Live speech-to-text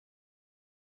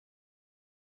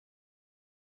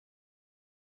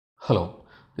Hello,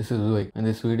 this is Vivek. In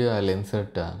this video, I'll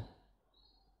insert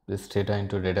this data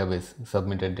into database,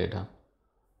 submitted data.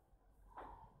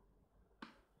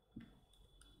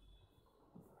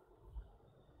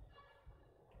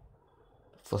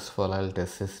 First of all, I'll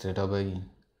test this data by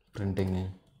printing a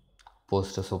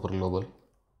post a super global.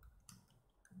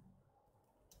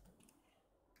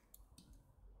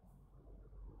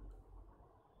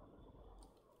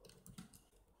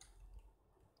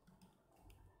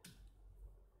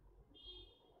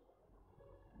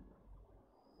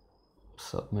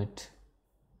 Submit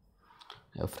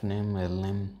F name, L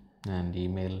name, and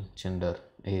email, gender,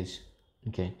 age.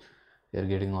 Okay, you're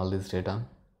getting all this data.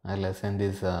 I'll assign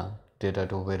this data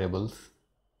to variables.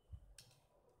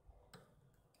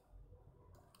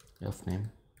 F name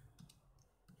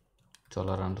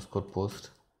 $_post,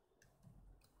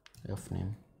 F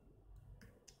name,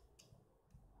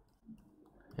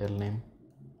 L name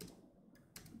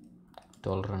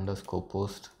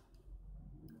 $_post,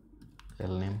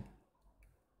 L name,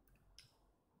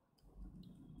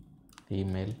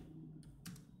 email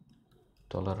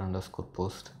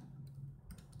 $_post,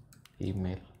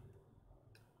 email,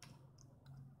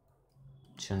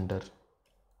 gender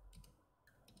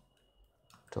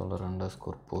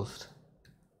 $_post,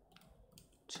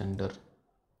 gender,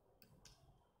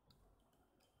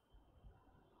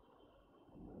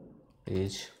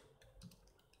 age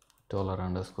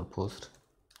 $_post,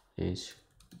 age.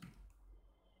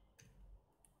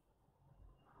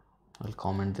 I'll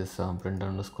comment this print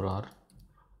 _r.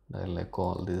 I'll echo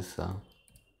all this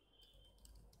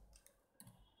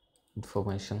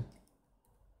information.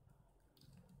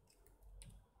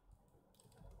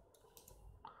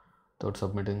 Without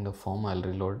submitting the form, I'll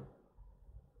reload.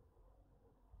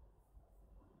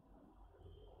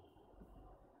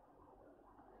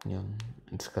 Yeah,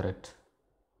 it's correct.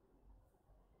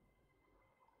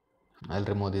 I'll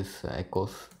remove these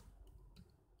echoes.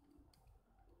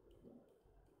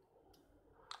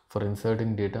 For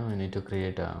inserting data, we need to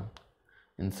create a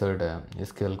insert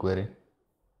SQL query.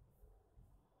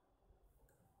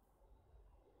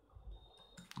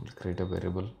 We'll create a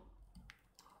variable,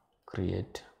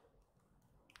 create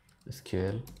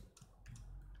SQL,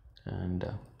 and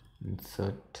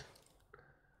insert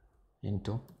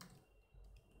into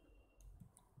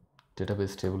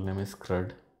database. Table name is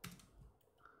CRUD.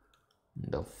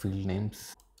 The field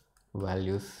names,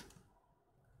 values,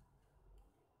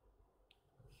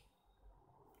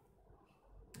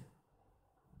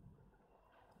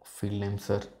 field names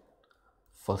are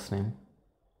first name,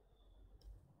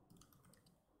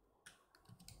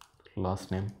 last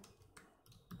name,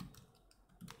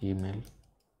 email,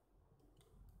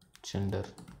 gender,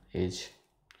 age,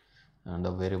 and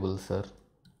the variables are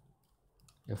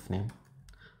F name.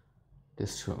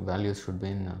 This values should be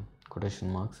in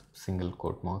quotation marks, single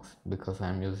quote marks, because I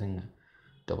am using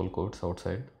double quotes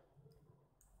outside.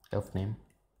 F name,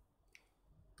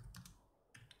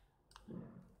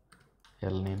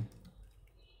 L name,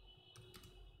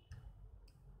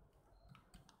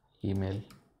 email,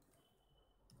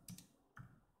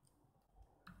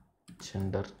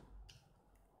 gender,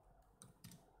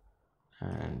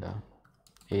 and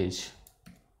age.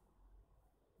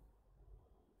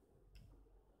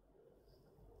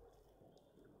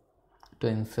 To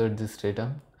insert this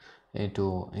data, I need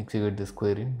to execute this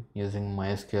query using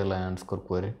MySQL _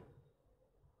 query.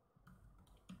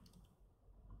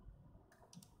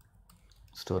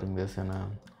 Storing this in a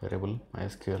variable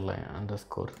MySQL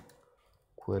 _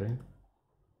 query.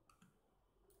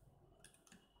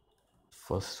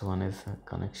 First one is a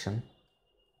connection,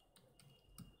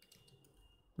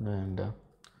 and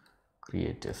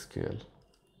create SQL.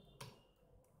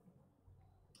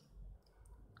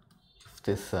 If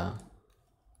this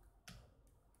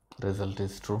result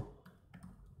is true,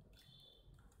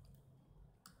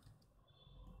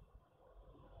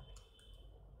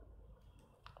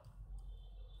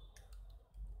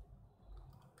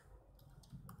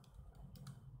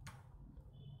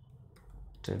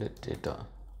 edit data,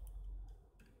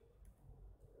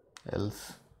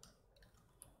 else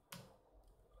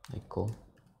echo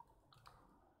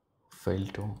fail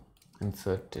to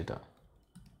insert data,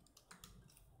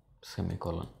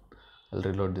 semicolon. I'll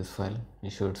reload this file. You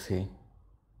should see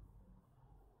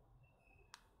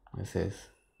it says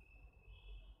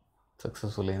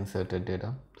successfully inserted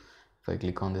data. If I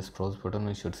click on this browse button,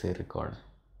 we should see record.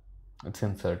 It's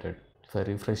inserted. If I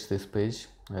refresh this page,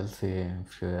 I'll see a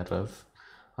few errors,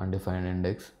 undefined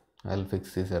index. I'll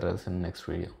fix these errors in the next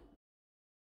video.